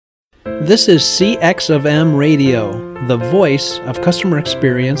This is CX of M Radio, the voice of customer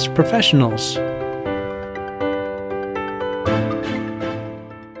experience professionals.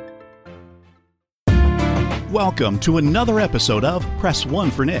 Welcome to another episode of Press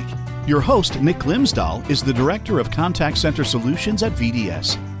 1 for Nick. Your host, Nick Glimsdahl, is the Director of Contact Center Solutions at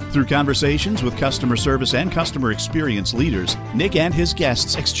VDS. Through conversations with customer service and customer experience leaders, Nick and his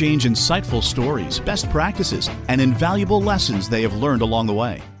guests exchange insightful stories, best practices, and invaluable lessons they have learned along the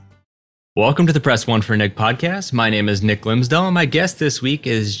way. Welcome to the Press 1 for Nick podcast. My name is Nick Glimsdahl, and my guest this week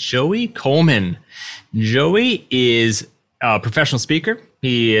is Joey Coleman. Joey is a professional speaker.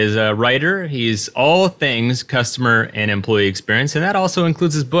 He is a writer. He's all things customer and employee experience, and that also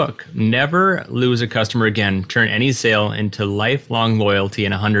includes his book, Never Lose a Customer Again, Turn Any Sale into Lifelong Loyalty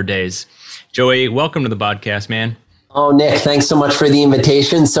in 100 Days. Joey, welcome to the podcast, man. Oh, Nick, thanks so much for the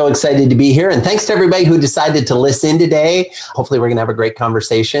invitation. So excited to be here. And thanks to everybody who decided to listen today. Hopefully we're going to have a great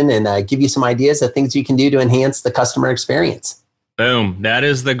conversation and give you some ideas of things you can do to enhance the customer experience. Boom. That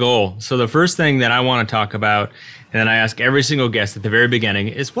is the goal. So the first thing that I want to talk about, and then I ask every single guest at the very beginning,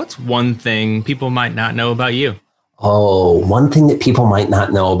 is what's one thing people might not know about you? Oh, one thing that people might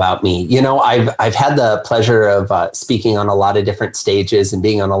not know about me. You know, I've had the pleasure of speaking on a lot of different stages and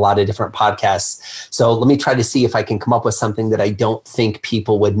being on a lot of different podcasts. So let me try to see if I can come up with something that I don't think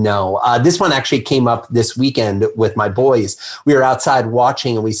people would know. This one actually came up this weekend with my boys. We were outside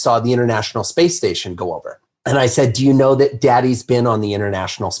watching and we saw the International Space Station go over. And I said, do you know that Daddy's been on the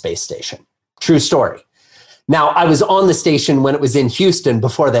International Space Station? True story. Now, I was on the station when it was in Houston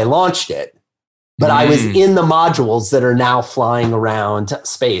before they launched it. But I was in the modules that are now flying around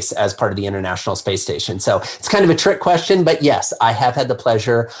space as part of the International Space Station. So it's kind of a trick question, but yes, I have had the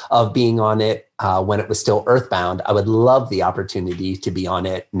pleasure of being on it when it was still Earthbound. I would love the opportunity to be on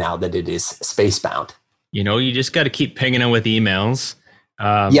it now that it is spacebound. You know, you just got to keep pinging them with emails.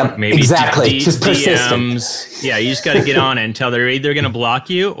 Maybe exactly. Just persistent. DMs. Yeah, you just got to get on it until they're either going to block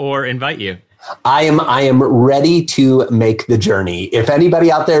you or invite you. I am ready to make the journey. If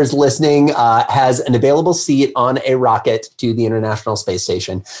anybody out there is listening, has an available seat on a rocket to the International Space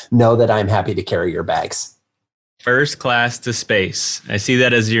Station, know that I'm happy to carry your bags. First Class to Space. I see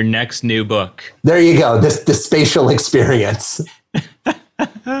that as your next new book. There you go. The spatial experience.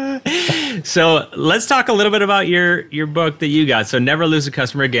 So let's talk a little bit about your book that you got. So Never Lose a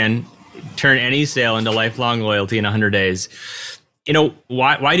Customer Again, Turn Any Sale into Lifelong Loyalty in 100 Days. You know,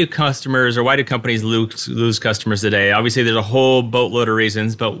 why do customers or why do companies lose customers today? Obviously, there's a whole boatload of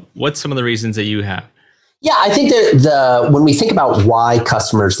reasons, but what's some of the reasons that you have? Yeah, I think that when we think about why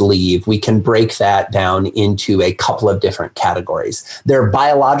customers leave, we can break that down into a couple of different categories. There are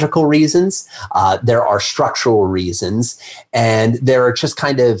biological reasons, there are structural reasons, and there are just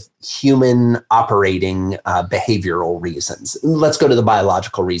kind of human operating behavioral reasons. Let's go to the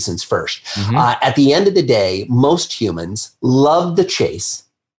biological reasons first. At the end of the day, most humans love the chase,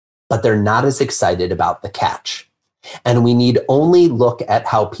 but they're not as excited about the catch. And we need only look at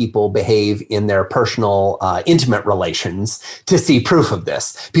how people behave in their personal, intimate relations to see proof of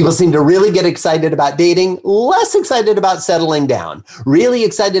this. People seem to really get excited about dating, less excited about settling down, really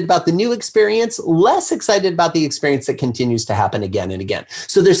excited about the new experience, less excited about the experience that continues to happen again and again.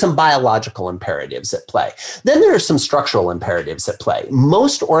 So there's some biological imperatives at play. Then there are some structural imperatives at play.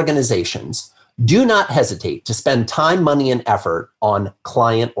 Most organizations do not hesitate to spend time, money, and effort on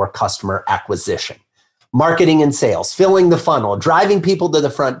client or customer acquisition. Marketing and sales, filling the funnel, driving people to the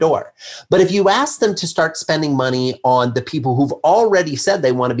front door. But if you ask them to start spending money on the people who've already said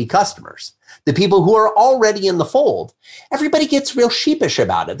they want to be customers, the people who are already in the fold, everybody gets real sheepish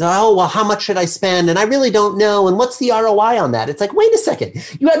about it. Oh, well, how much should I spend? And I really don't know. And what's the ROI on that? It's like, wait a second.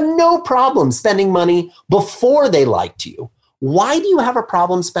 You had no problem spending money before they liked you. Why do you have a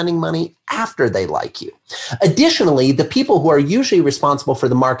problem spending money after they like you? Additionally, the people who are usually responsible for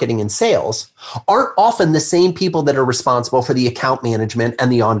the marketing and sales aren't often the same people that are responsible for the account management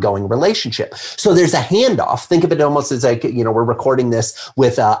and the ongoing relationship. So there's a handoff. Think of it almost as like, you know, we're recording this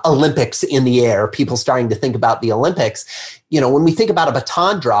with Olympics in the air, people starting to think about the Olympics. You know, when we think about a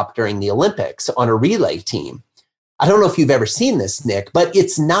baton drop during the Olympics on a relay team, I don't know if you've ever seen this, Nick, but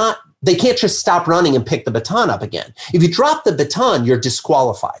it's not, they can't just stop running and pick the baton up again. If you drop the baton, you're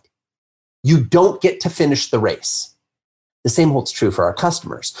disqualified. You don't get to finish the race. The same holds true for our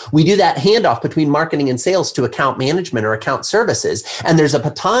customers. We do that handoff between marketing and sales to account management or account services, and there's a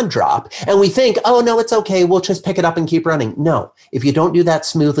baton drop, and we think, oh, no, it's okay, we'll just pick it up and keep running. No, if you don't do that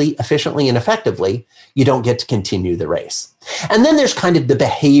smoothly, efficiently, and effectively, you don't get to continue the race. And then there's kind of the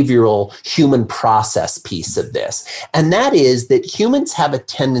behavioral human process piece of this, and that is that humans have a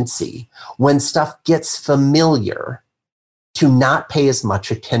tendency when stuff gets familiar to not pay as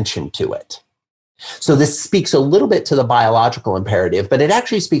much attention to it. So this speaks a little bit to the biological imperative, but it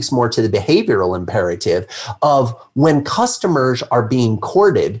actually speaks more to the behavioral imperative of when customers are being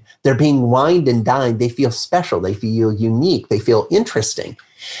courted, they're being wined and dined, they feel special, they feel unique, they feel interesting.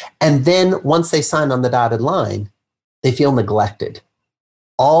 And then once they sign on the dotted line, they feel neglected.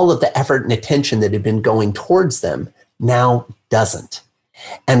 All of the effort and attention that had been going towards them now doesn't.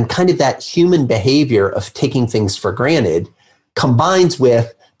 And kind of that human behavior of taking things for granted combines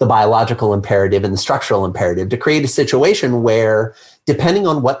with the biological imperative and the structural imperative to create a situation where, depending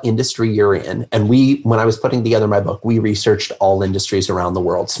on what industry you're in, and when I was putting together my book, we researched all industries around the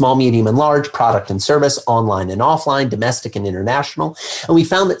world, small, medium, and large, product and service, online and offline, domestic and international. And we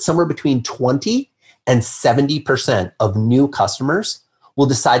found that somewhere between 20 and 70% of new customers will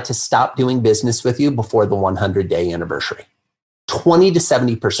decide to stop doing business with you before the 100-day anniversary. 20 to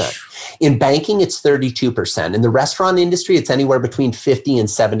 70%. In banking, it's 32%. In the restaurant industry, it's anywhere between 50 and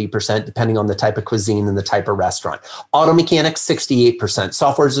 70%, depending on the type of cuisine and the type of restaurant. Auto mechanics, 68%.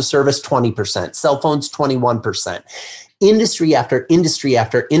 Software as a service, 20%. Cell phones, 21%. Industry after industry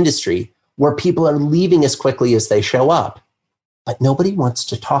after industry, where people are leaving as quickly as they show up. But nobody wants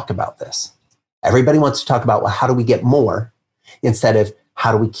to talk about this. Everybody wants to talk about, well, how do we get more, instead of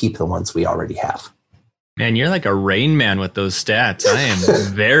how do we keep the ones we already have? Man, you're like a Rain Man with those stats. I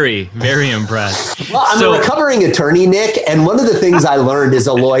am very, very impressed. Well, I'm a recovering attorney, Nick, and one of the things I learned as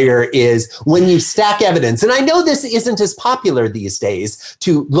a lawyer is when you stack evidence, and I know this isn't as popular these days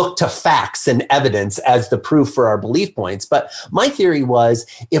to look to facts and evidence as the proof for our belief points, but my theory was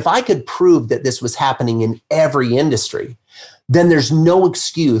if I could prove that this was happening in every industry, then there's no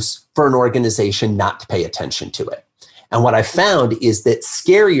excuse for an organization not to pay attention to it. And what I found is that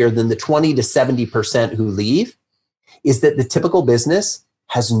scarier than the 20 to 70% who leave is that the typical business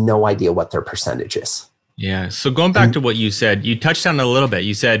has no idea what their percentage is. Yeah. So going back to what you said, you touched on it a little bit.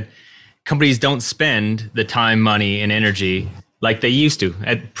 You said companies don't spend the time, money, and energy like they used to.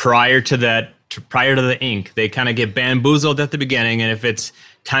 Prior to the ink, they kind of get bamboozled at the beginning. And if it's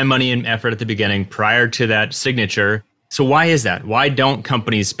time, money, and effort at the beginning, prior to that signature. So why is that? Why don't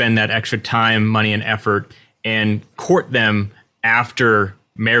companies spend that extra time, money, and effort and court them after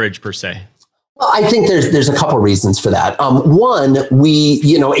marriage per se? Well, I think there's a couple reasons for that. One,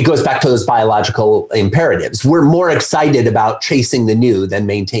 it goes back to those biological imperatives. We're more excited about chasing the new than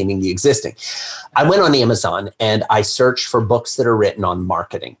maintaining the existing. I went on Amazon and I searched for books that are written on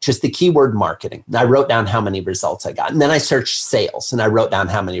marketing, just the keyword marketing. And I wrote down how many results I got. And then I searched sales and I wrote down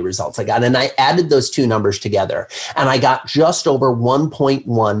how many results I got. And I added those two numbers together and I got just over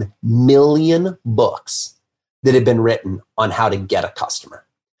 1.1 million books that had been written on how to get a customer.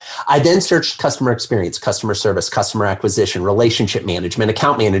 I then searched customer experience, customer service, customer acquisition, relationship management,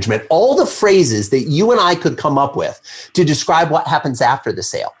 account management, all the phrases that you and I could come up with to describe what happens after the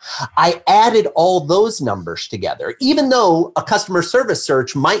sale. I added all those numbers together, even though a customer service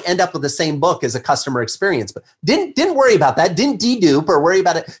search might end up with the same book as a customer experience, but didn't worry about that, didn't dedupe or worry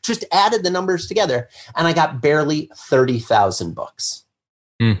about it, just added the numbers together. And I got barely 30,000 books.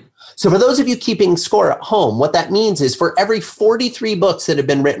 So for those of you keeping score at home, what that means is for every 43 books that have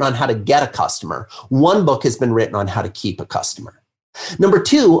been written on how to get a customer, one book has been written on how to keep a customer. Number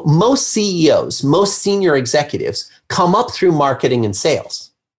two, most CEOs, most senior executives come up through marketing and sales.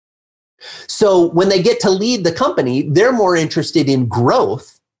 So when they get to lead the company, they're more interested in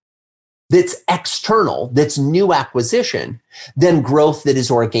growth that's external, that's new acquisition, than growth that is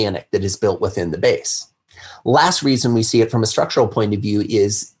organic, that is built within the base. Last reason we see it from a structural point of view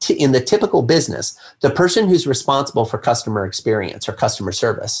is in the typical business, the person who's responsible for customer experience or customer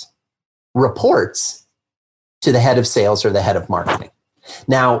service reports to the head of sales or the head of marketing.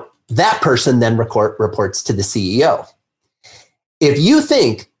 Now, that person then reports to the CEO. If you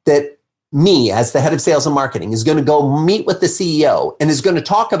think that me as the head of sales and marketing is going to go meet with the CEO and is going to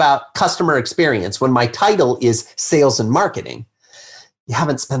talk about customer experience when my title is sales and marketing, you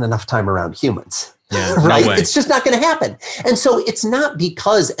haven't spent enough time around humans. Yeah, right? No way. It's just not going to happen. And so it's not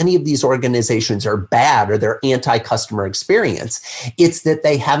because any of these organizations are bad or they're anti-customer experience. It's that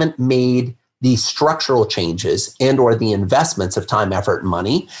they haven't made the structural changes and or the investments of time, effort, and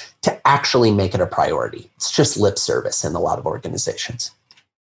money to actually make it a priority. It's just lip service in a lot of organizations.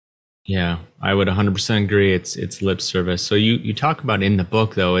 Yeah, I would 100% agree. It's lip service. So you talk about in the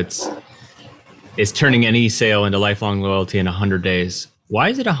book, though, it's turning any sale into lifelong loyalty in 100 days. Why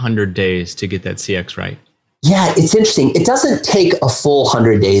is it 100 days to get that CX right? Yeah, it's interesting. It doesn't take a full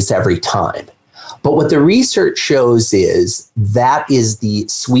 100 days every time. But what the research shows is that is the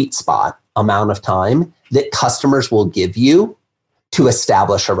sweet spot amount of time that customers will give you to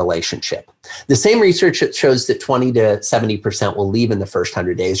establish a relationship. The same research that shows that 20 to 70% will leave in the first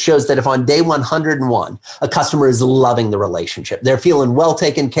 100 days shows that if on day 101, a customer is loving the relationship, they're feeling well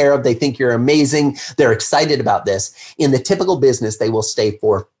taken care of, they think you're amazing, they're excited about this, in the typical business, they will stay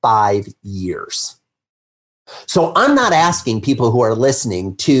for 5 years. So I'm not asking people who are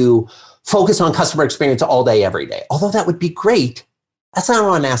listening to focus on customer experience all day, every day, although that would be great. That's not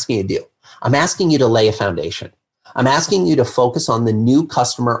what I'm asking you to do. I'm asking you to lay a foundation. I'm asking you to focus on the new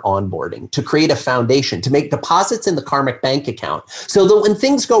customer onboarding, to create a foundation, to make deposits in the karmic bank account so that when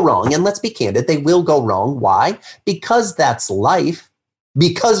things go wrong, and let's be candid, they will go wrong. Why? Because that's life,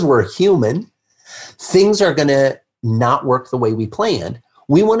 because we're human, things are going to not work the way we planned.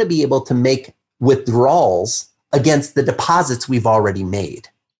 We want to be able to make withdrawals against the deposits we've already made,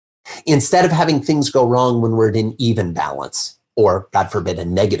 instead of having things go wrong when we're in even balance or, God forbid, a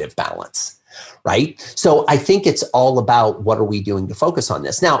negative balance. Right? So I think it's all about what are we doing to focus on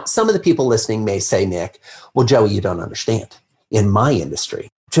this. Now, some of the people listening may say, Nick, well, Joey, you don't understand. In my industry,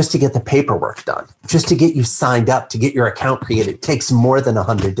 just to get the paperwork done, just to get you signed up, to get your account created, takes more than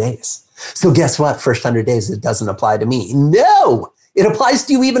 100 days. So guess what? First 100 days, it doesn't apply to me. No, it applies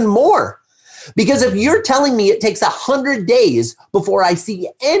to you even more. Because if you're telling me it takes 100 days before I see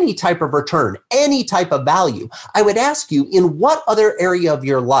any type of return, any type of value, I would ask you, in what other area of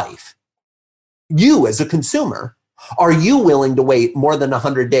your life, you as a consumer, are you willing to wait more than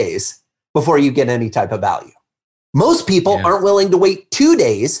 100 days before you get any type of value? Most people aren't willing to wait 2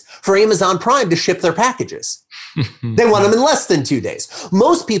 days for Amazon Prime to ship their packages. They want them in less than 2 days.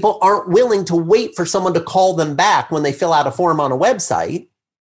 Most people aren't willing to wait for someone to call them back when they fill out a form on a website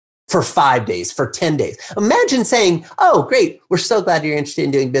for 5 days, for 10 days. Imagine saying, oh, great, we're so glad you're interested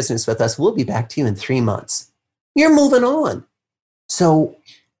in doing business with us. We'll be back to you in 3 months. You're moving on. So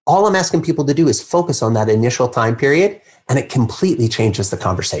all I'm asking people to do is focus on that initial time period, and it completely changes the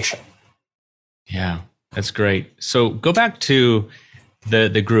conversation. Yeah, that's great. So go back to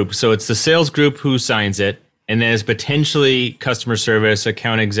the group. So it's the sales group who signs it, and then it's potentially customer service,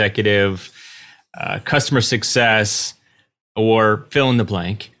 account executive, customer success, or fill in the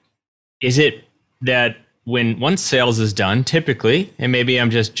blank. Is it that once sales is done, typically, and maybe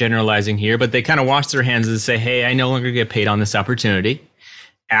I'm just generalizing here, but they kind of wash their hands and say, hey, I no longer get paid on this opportunity.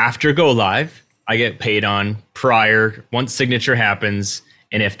 After go live, I get paid on prior, once signature happens.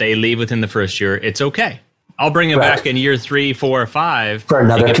 And if they leave within the first year, it's okay. I'll bring them back in year 3, 4, or 5 for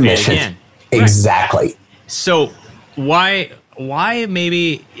another commission. Again. Exactly. Right. So why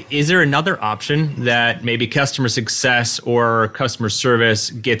maybe, is there another option that maybe customer success or customer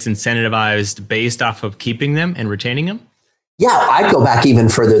service gets incentivized based off of keeping them and retaining them? Yeah, I'd go back even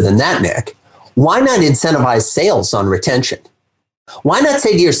further than that, Nick. Why not incentivize sales on retention? Why not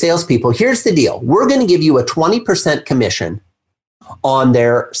say to your salespeople, here's the deal. We're going to give you a 20% commission on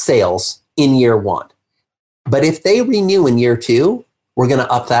their sales in year 1. But if they renew in year 2, we're going to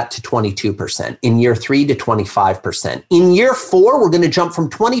up that to 22%. In year 3 to 25%. In year 4, we're going to jump from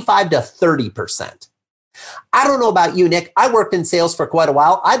 25 to 30%. I don't know about you, Nick. I worked in sales for quite a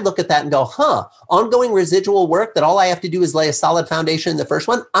while. I'd look at that and go, ongoing residual work that all I have to do is lay a solid foundation in the first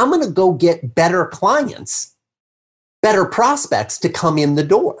one. I'm going to go get better clients, better prospects to come in the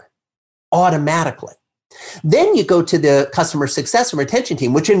door automatically. Then you go to the customer success and retention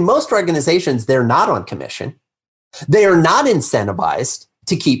team, which in most organizations, they're not on commission. They are not incentivized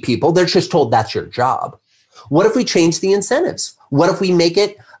to keep people. They're just told that's your job. What if we change the incentives? What if we make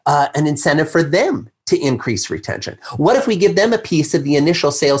it an incentive for them to increase retention? What if we give them a piece of the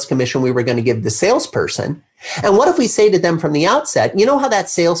initial sales commission we were going to give the salesperson? And what if we say to them from the outset, you know how that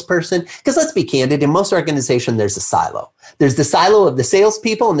salesperson, because let's be candid, in most organizations, there's a silo. There's the silo of the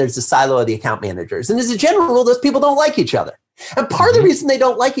salespeople and there's the silo of the account managers. And as a general rule, those people don't like each other. And part of the reason they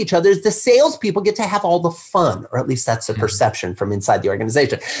don't like each other is the salespeople get to have all the fun, or at least that's the perception from inside the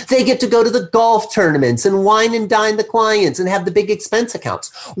organization. They get to go to the golf tournaments and wine and dine the clients and have the big expense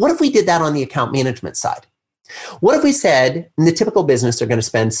accounts. What if we did that on the account management side? What if we said in the typical business, they're going to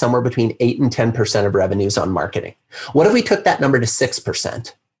spend somewhere between 8 and 10% of revenues on marketing? What if we took that number to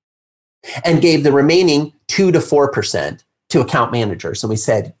 6% and gave the remaining 2 to 4% to account managers? And we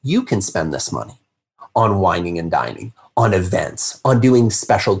said, you can spend this money on wining and dining, on events, on doing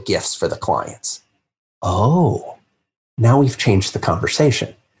special gifts for the clients. Oh, now we've changed the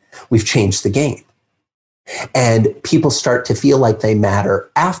conversation. We've changed the game. And people start to feel like they matter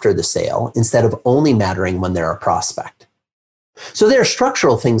after the sale instead of only mattering when they're a prospect. So there are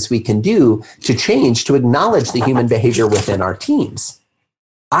structural things we can do to change, to acknowledge the human behavior within our teams.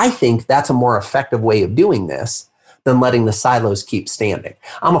 I think that's a more effective way of doing this than letting the silos keep standing.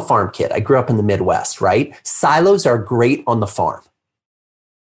 I'm a farm kid. I grew up in the Midwest, right? Silos are great on the farm.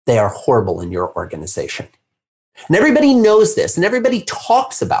 they are horrible in your organization. And everybody knows this and everybody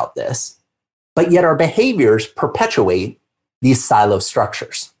talks about this, but yet our behaviors perpetuate these silo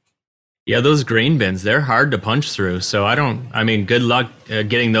structures. Yeah, those grain bins, they're hard to punch through. So good luck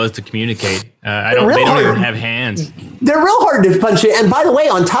getting those to communicate. They don't even have hands. They're real hard to punch it. And by the way,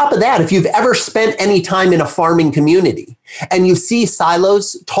 on top of that, if you've ever spent any time in a farming community and you see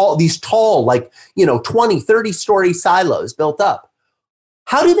silos, these tall, 20, 30-story silos built up,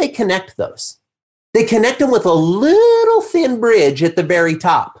 how do they connect those? They connect them with a little thin bridge at the very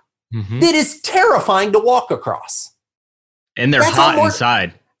top. That is terrifying to walk across. And they're hot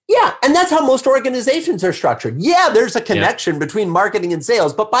inside. Yeah, and that's how most organizations are structured. Yeah, there's a connection between marketing and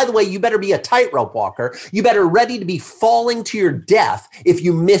sales, but by the way, you better be a tightrope walker. You better ready to be falling to your death if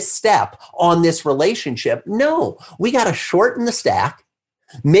you misstep on this relationship. No, we got to shorten the stack,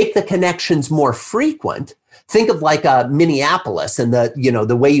 make the connections more frequent. Think of like Minneapolis and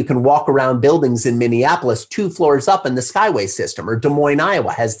the way you can walk around buildings in Minneapolis 2 floors up in the Skyway system, or Des Moines,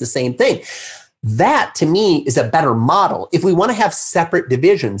 Iowa has the same thing. That, to me, is a better model. If we want to have separate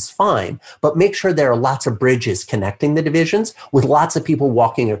divisions, fine, but make sure there are lots of bridges connecting the divisions with lots of people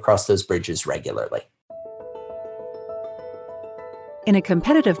walking across those bridges regularly. In a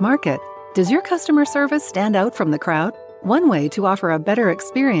competitive market, does your customer service stand out from the crowd? One way to offer a better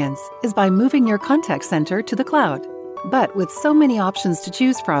experience is by moving your contact center to the cloud. But with so many options to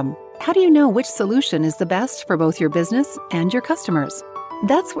choose from, how do you know which solution is the best for both your business and your customers?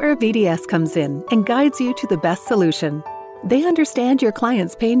 That's where VDS comes in and guides you to the best solution. They understand your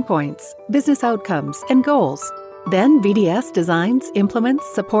clients' pain points, business outcomes, and goals. Then VDS designs, implements,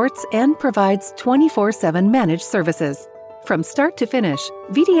 supports, and provides 24/7 managed services. From start to finish,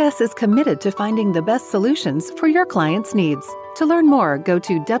 VDS is committed to finding the best solutions for your clients' needs. To learn more, go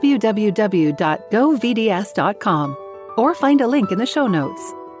to www.govds.com or find a link in the show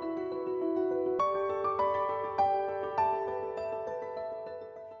notes.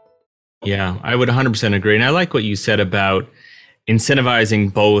 Yeah, I would 100% agree. And I like what you said about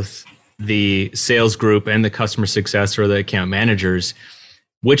incentivizing both the sales group and the customer success or the account managers,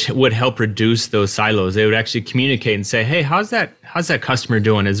 which would help reduce those silos. They would actually communicate and say, hey, how's that customer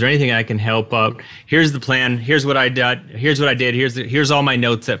doing? Is there anything I can help out? Here's the plan. Here's what I did. Here's all my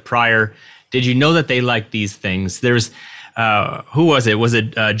notes at prior. Did you know that they like these things? There's who was it? Was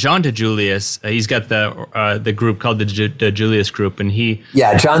it John DeJulius? He's got the group called the DeJulius Group, and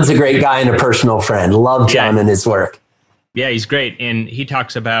John's a great guy and a personal friend. Love John and his work. Yeah, he's great, and he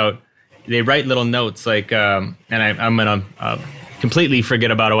talks about they write little notes like, and I'm gonna completely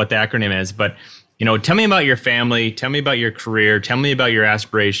forget about what the acronym is, but tell me about your family, tell me about your career, tell me about your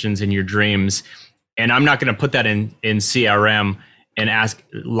aspirations and your dreams, and I'm not going to put that in CRM and ask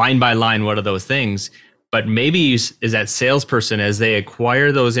line by line what are those things. But maybe as that salesperson, as they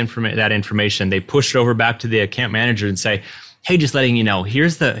acquire that information, they push it over back to the account manager and say, hey, just letting you know,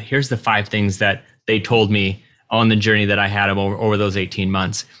 here's the 5 things that they told me on the journey that I had over those 18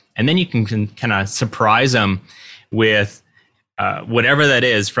 months. And then you can kind of surprise them with whatever that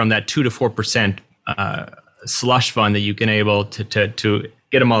is from that 2 to 4% slush fund that you can able to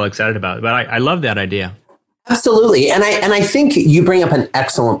get them all excited about. But I love that idea. Absolutely. And I think you bring up an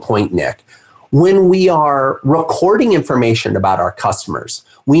excellent point, Nick. When we are recording information about our customers,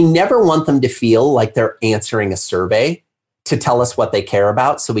 we never want them to feel like they're answering a survey to tell us what they care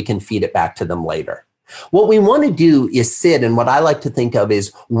about so we can feed it back to them later. What we want to do is sit and what I like to think of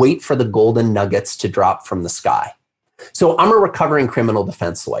is wait for the golden nuggets to drop from the sky. So I'm a recovering criminal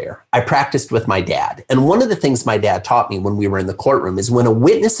defense lawyer. I practiced with my dad. And one of the things my dad taught me when we were in the courtroom is when a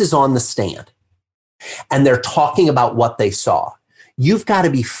witness is on the stand and they're talking about what they saw, you've got to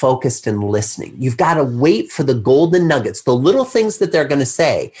be focused and listening. You've got to wait for the golden nuggets, the little things that they're going to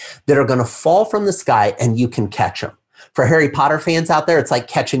say that are going to fall from the sky and you can catch them. For Harry Potter fans out there, it's like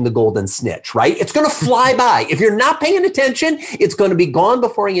catching the golden snitch, right? It's going to fly by. If you're not paying attention, it's going to be gone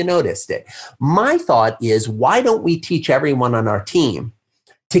before you noticed it. My thought is, why don't we teach everyone on our team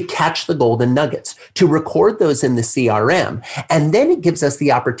to catch the golden nuggets, to record those in the CRM. And then it gives us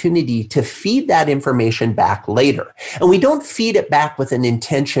the opportunity to feed that information back later. And we don't feed it back with an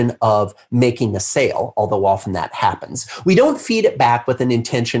intention of making a sale, although often that happens. We don't feed it back with an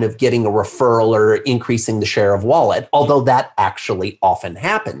intention of getting a referral or increasing the share of wallet, although that actually often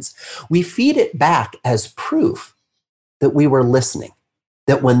happens. We feed it back as proof that we were listening,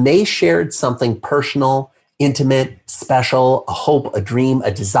 that when they shared something personal, intimate, special, a hope, a dream, a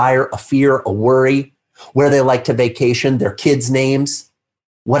desire, a fear, a worry, where they like to vacation, their kids' names,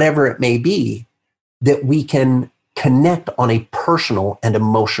 whatever it may be, that we can connect on a personal and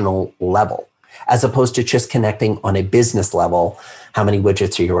emotional level, as opposed to just connecting on a business level. How many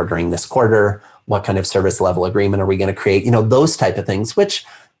widgets are you ordering this quarter? What kind of service level agreement are we going to create? Those type of things, which,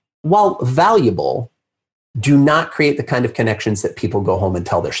 while valuable, do not create the kind of connections that people go home and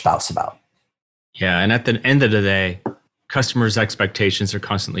tell their spouse about. Yeah. And at the end of the day, customers' expectations are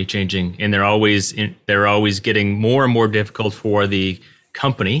constantly changing, and they're always getting more and more difficult for the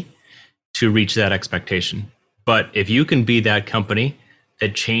company to reach that expectation. But if you can be that company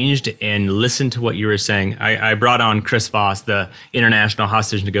that changed and listened to what you were saying, I brought on Chris Voss, the international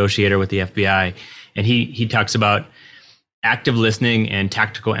hostage negotiator with the FBI, and he talks about active listening and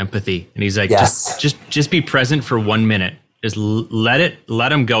tactical empathy. And he's like, yes. just be present for 1 minute. Just let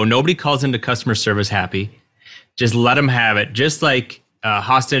them go. Nobody calls into customer service happy. Just let them have it. Just like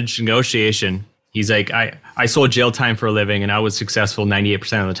hostage negotiation. He's like, I sold jail time for a living and I was successful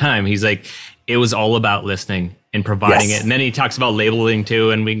 98% of the time. He's like, it was all about listening and providing it. And then he talks about labeling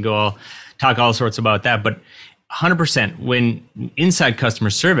too, and we can talk all sorts about that. But 100%, when inside customer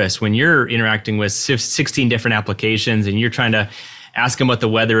service, when you're interacting with 16 different applications and you're trying to ask them what the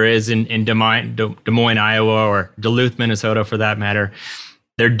weather is in Des Moines, Iowa, or Duluth, Minnesota, for that matter,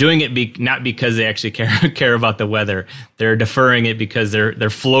 they're doing it not because they actually care about the weather. They're deferring it because they're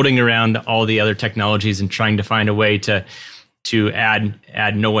floating around all the other technologies and trying to find a way to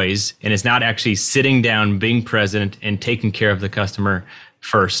add noise. And it's not actually sitting down, being present, and taking care of the customer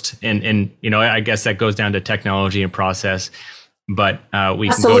first. And I guess that goes down to technology and process, but we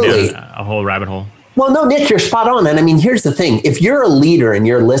Absolutely. can go down a whole rabbit hole. Well, no, Nick, you're spot on. And I mean, here's the thing. If you're a leader and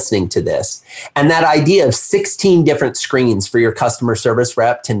you're listening to this, and that idea of 16 different screens for your customer service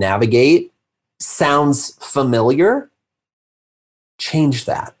rep to navigate sounds familiar, change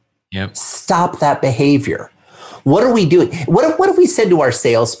that. Yep. Stop that behavior. What are we doing? What have we said to our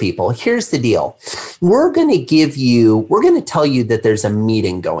salespeople? Here's the deal. We're going to tell you that there's a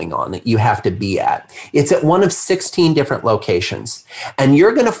meeting going on that you have to be at. It's at one of 16 different locations. And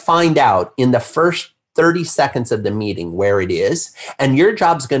you're going to find out in the first 30 seconds of the meeting where it is. And your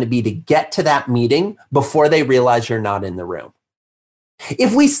job's going to be to get to that meeting before they realize you're not in the room.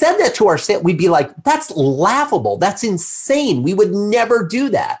 If we said that to our sales, we'd be like, that's laughable. That's insane. We would never do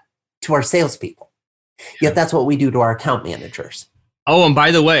that to our salespeople. Yet that's what we do to our account managers. Oh, and by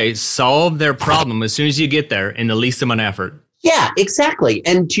the way, solve their problem as soon as you get there in the least amount of effort. Yeah, exactly.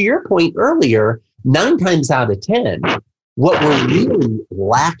 And to your point earlier, 9 times out of 10, what we're really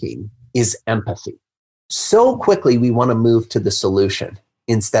lacking is empathy. So quickly, we want to move to the solution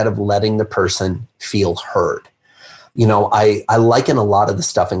instead of letting the person feel heard. I liken a lot of the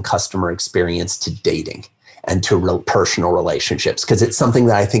stuff in customer experience to dating and to personal relationships, because it's something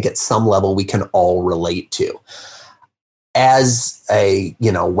that I think at some level we can all relate to.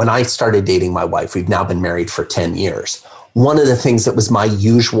 When I started dating my wife, we've now been married for 10 years. One of the things that was my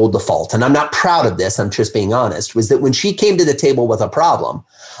usual default, and I'm not proud of this, I'm just being honest, was that when she came to the table with a problem,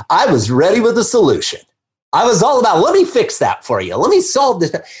 I was ready with a solution. I was all about, let me fix that for you. Let me solve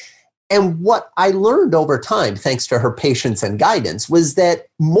this. And what I learned over time, thanks to her patience and guidance, was that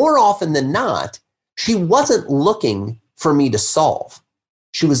more often than not, she wasn't looking for me to solve.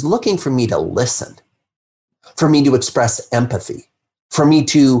 She was looking for me to listen, for me to express empathy, for me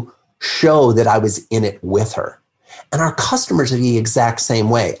to show that I was in it with her. And our customers are the exact same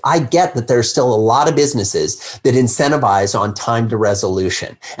way. I get that there's still a lot of businesses that incentivize on time to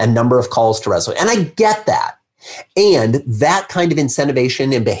resolution and number of calls to resolution. And I get that. And that kind of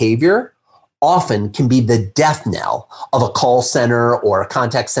incentivization and behavior often can be the death knell of a call center or a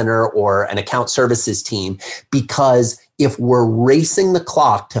contact center or an account services team, because if we're racing the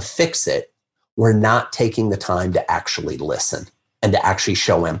clock to fix it, we're not taking the time to actually listen and to actually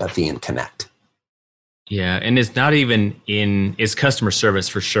show empathy and connect. Yeah, and it's not even it's customer service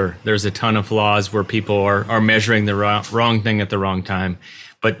for sure. There's a ton of flaws where people are measuring the wrong thing at the wrong time.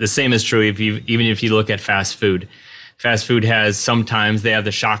 But the same is true even if you look at fast food. Fast food has, sometimes they have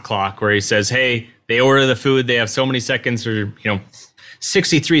the shot clock where he says, hey, they order the food, they have so many seconds or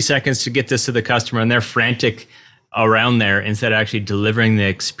 63 seconds to get this to the customer, and they're frantic around there instead of actually delivering the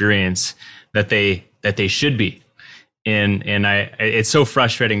experience that they should be. And it's so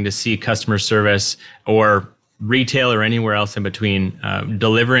frustrating to see customer service or retail or anywhere else in between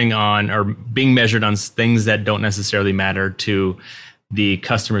delivering on or being measured on things that don't necessarily matter to the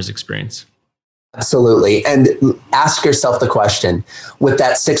customer's experience. Absolutely. And ask yourself the question, with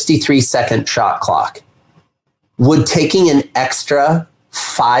that 63-second shot clock, would taking an extra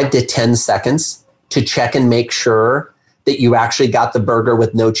 5 to 10 seconds to check and make sure that you actually got the burger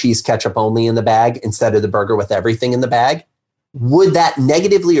with no cheese ketchup only in the bag instead of the burger with everything in the bag, would that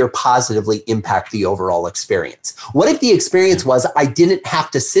negatively or positively impact the overall experience? What if the experience was I didn't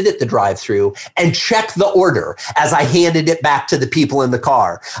have to sit at the drive-thru and check the order as I handed it back to the people in the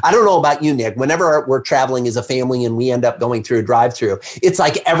car? I don't know about you, Nick. Whenever we're traveling as a family and we end up going through a drive-thru, it's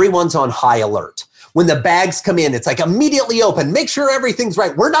like everyone's on high alert. When the bags come in, it's like immediately open. Make sure everything's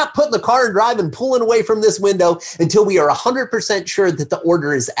right. We're not putting the car in drive and pulling away from this window until we are 100% sure that the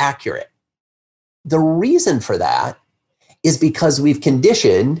order is accurate. The reason for that is because we've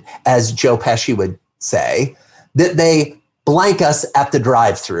conditioned, as Joe Pesci would say, that they blank us at the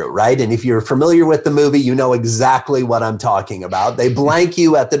drive-thru, right? And if you're familiar with the movie, you know exactly what I'm talking about. They blank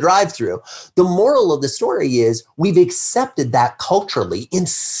you at the drive-thru. The moral of the story is we've accepted that culturally in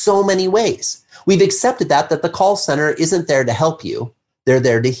so many ways. We've accepted that the call center isn't there to help you. They're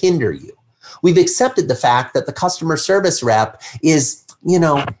there to hinder you. We've accepted the fact that the customer service rep is,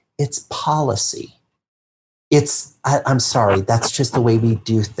 it's policy. I'm sorry, that's just the way we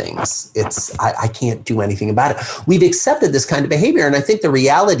do things. I can't do anything about it. We've accepted this kind of behavior. And I think the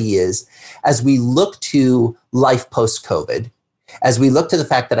reality is, as we look to life post-COVID, as we look to the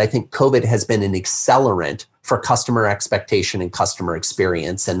fact that I think COVID has been an accelerant for customer expectation and customer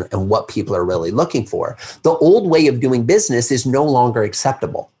experience and what people are really looking for, the old way of doing business is no longer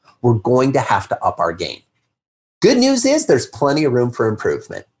acceptable. We're going to have to up our game. Good news is there's plenty of room for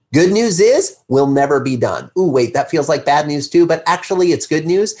improvement. Good news is we'll never be done. Ooh, wait, that feels like bad news too, but actually it's good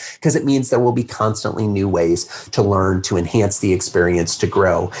news because it means there will be constantly new ways to learn, to enhance the experience, to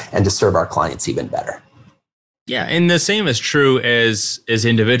grow, and to serve our clients even better. Yeah, and the same is true as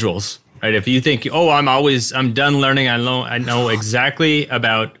individuals, right? If you think, I'm done learning, I know exactly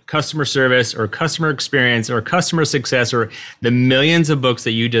about customer service or customer experience or customer success or the millions of books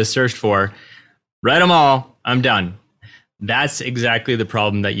that you just searched for, read them all, I'm done. That's exactly the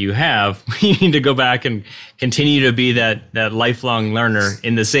problem that you have. You need to go back and continue to be that lifelong learner,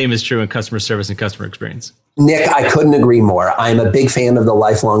 and the same is true in customer service and customer experience. Nick, I couldn't agree more. I'm a big fan of the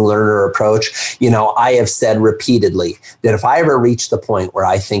lifelong learner approach. I have said repeatedly that if I ever reach the point where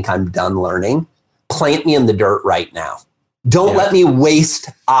I think I'm done learning, plant me in the dirt right now. Don't let me waste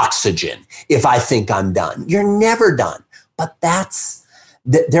oxygen if I think I'm done. You're never done. But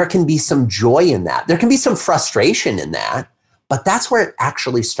there can be some joy in that. There can be some frustration in that. But that's where it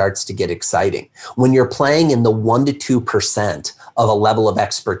actually starts to get exciting. When you're playing in the 1% to 2% of a level of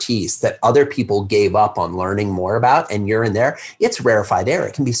expertise that other people gave up on learning more about, and you're in there, it's rarefied air.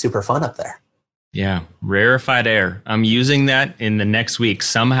 It can be super fun up there. Yeah, rarefied air. I'm using that in the next week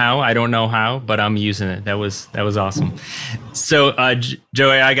somehow. I don't know how, but I'm using it. That was awesome. So,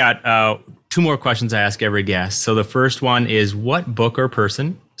 Joey, I got two more questions I ask every guest. So the first one is, what book or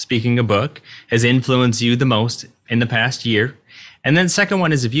person, speaking of book, has influenced you the most in the past year? And then the second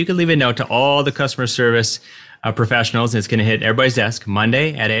one is, if you could leave a note to all the customer service professionals, and it's going to hit everybody's desk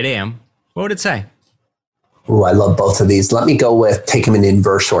Monday at 8 a.m., what would it say? Oh, I love both of these. Let me go with take them in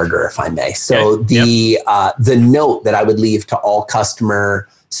inverse order, if I may. So the note that I would leave to all customer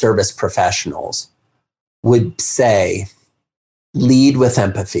service professionals would say, lead with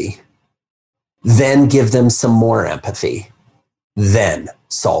empathy, then give them some more empathy, then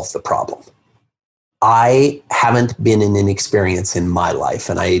solve the problem. I haven't been in an experience in my life,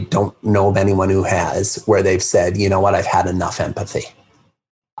 and I don't know of anyone who has, where they've said, you know what, I've had enough empathy.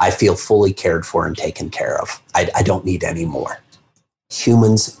 I feel fully cared for and taken care of. I don't need any more.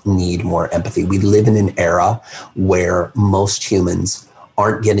 Humans need more empathy. We live in an era where most humans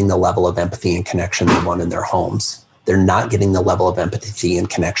aren't getting the level of empathy and connection they want in their homes. They're not getting the level of empathy and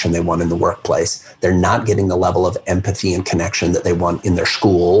connection they want in the workplace. They're not getting the level of empathy and connection that they want in their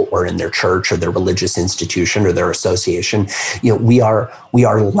school or in their church or their religious institution or their association. We are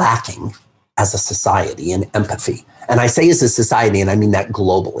lacking as a society in empathy. And I say as a society, and I mean that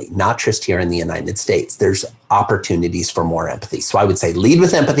globally, not just here in the United States. There's opportunities for more empathy. So I would say lead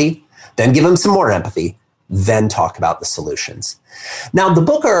with empathy, then give them some more empathy, then talk about the solutions. Now, the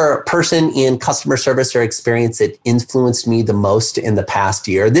book or person in customer service or experience that influenced me the most in the past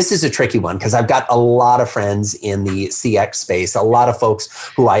year, this is a tricky one because I've got a lot of friends in the CX space, a lot of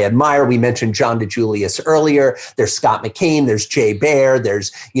folks who I admire. We mentioned John DeJulius earlier. There's Scott McCain, there's Jay Baer,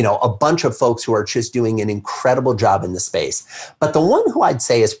 there's a bunch of folks who are just doing an incredible job in the space. But the one who I'd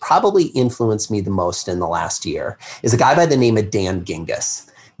say has probably influenced me the most in the last year is a guy by the name of Dan Gingiss.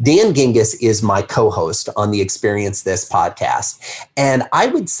 Dan Gingiss is my co-host on the Experience This podcast. And I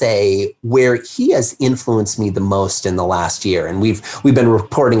would say where he has influenced me the most in the last year, and we've been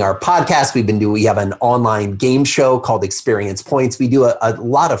reporting our podcast, we have an online game show called Experience Points. We do a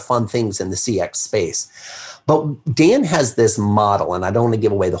lot of fun things in the CX space. But Dan has this model, and I don't want to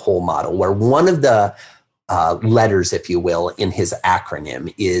give away the whole model, where one of the letters, if you will, in his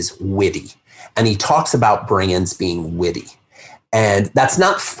acronym is WITTY. And he talks about brands being witty. And that's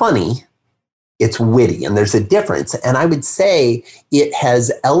not funny, it's witty. And there's a difference. And I would say it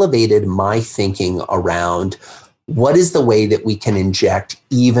has elevated my thinking around what is the way that we can inject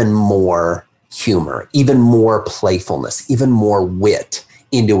even more humor, even more playfulness, even more wit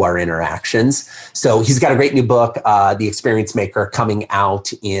into our interactions. So he's got a great new book, The Experience Maker, coming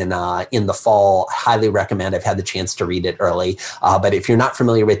out in the fall. Highly recommend. I've had the chance to read it early. But if you're not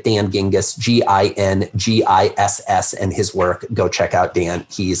familiar with Dan Gingiss, Gingiss, and his work, go check out Dan.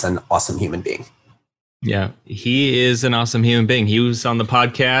 He's an awesome human being. Yeah, he is an awesome human being. He was on the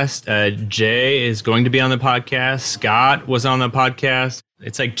podcast. Jay is going to be on the podcast. Scott was on the podcast.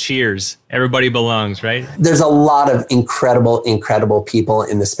 It's like Cheers. Everybody belongs, right? There's a lot of incredible people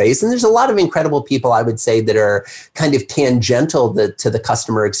in the space. And there's a lot of incredible people, I would say, that are kind of tangential to the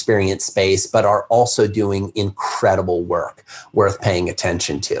customer experience space, but are also doing incredible work worth paying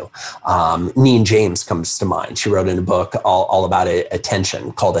attention to. Neen James comes to mind. She wrote in a book all about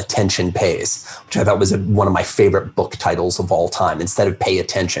attention called Attention Pays, which I thought was one of my favorite book titles of all time. Instead of pay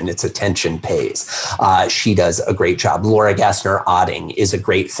attention, it's Attention Pays. She does a great job. Laura Gassner-Otting is a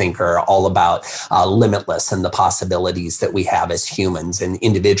great thinker, all about limitless and the possibilities that we have as humans and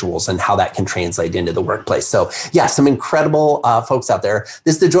individuals and how that can translate into the workplace. So yeah, some incredible folks out there.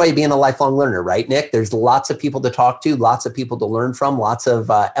 This is the joy of being a lifelong learner, right, Nick? There's lots of people to talk to, lots of people to learn from, lots of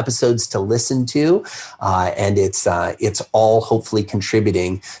episodes to listen to. And it's all hopefully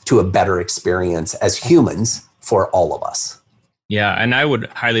contributing to a better experience as humans for all of us. Yeah, and I would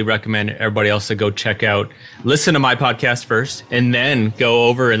highly recommend everybody else to go listen to my podcast first, and then go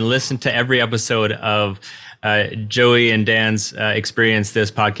over and listen to every episode of Joey and Dan's Experience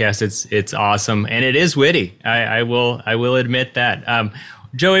This podcast. It's awesome, and it is witty. I will admit that.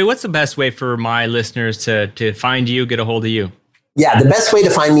 Joey, what's the best way for my listeners to find you, get a hold of you? Yeah, the best way to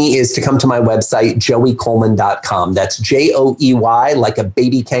find me is to come to my website, joeycoleman.com. That's Joey, like a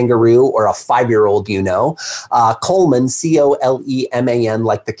baby kangaroo or a 5-year-old, Coleman, Coleman,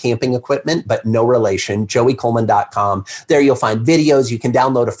 like the camping equipment, but no relation, joeycoleman.com. There you'll find videos. You can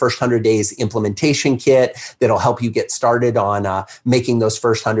download a first 100 days implementation kit that'll help you get started on making those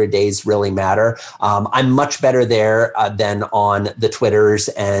first 100 days really matter. I'm much better there than on the Twitters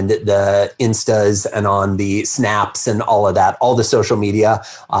and the Instas and on the Snaps and all of that, all the social media.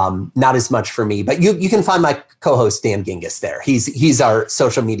 Not as much for me, but you can find my co-host Dan Gingiss there. He's our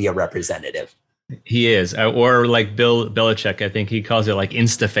social media representative. He is, or like Bill Belichick, I think he calls it like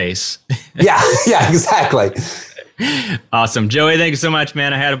Instaface. yeah, exactly. Awesome. Joey, thank you so much,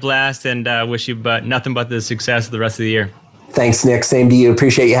 man. I had a blast, and wish you nothing but the success of the rest of the year. Thanks, Nick. Same to you.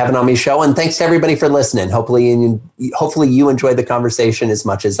 Appreciate you having on my show. And thanks to everybody for listening. Hopefully you enjoyed the conversation as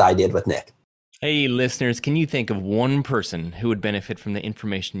much as I did with Nick. Hey, listeners, can you think of one person who would benefit from the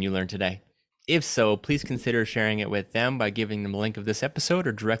information you learned today? If so, please consider sharing it with them by giving them a link of this episode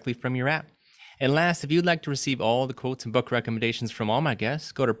or directly from your app. And last, if you'd like to receive all the quotes and book recommendations from all my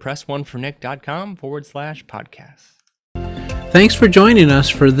guests, go to pressonefornick.com/podcast. Thanks for joining us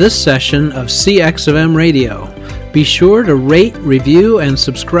for this session of CX of M Radio. Be sure to rate, review, and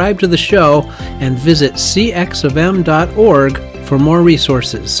subscribe to the show, and visit cxofm.org for more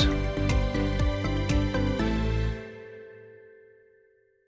resources.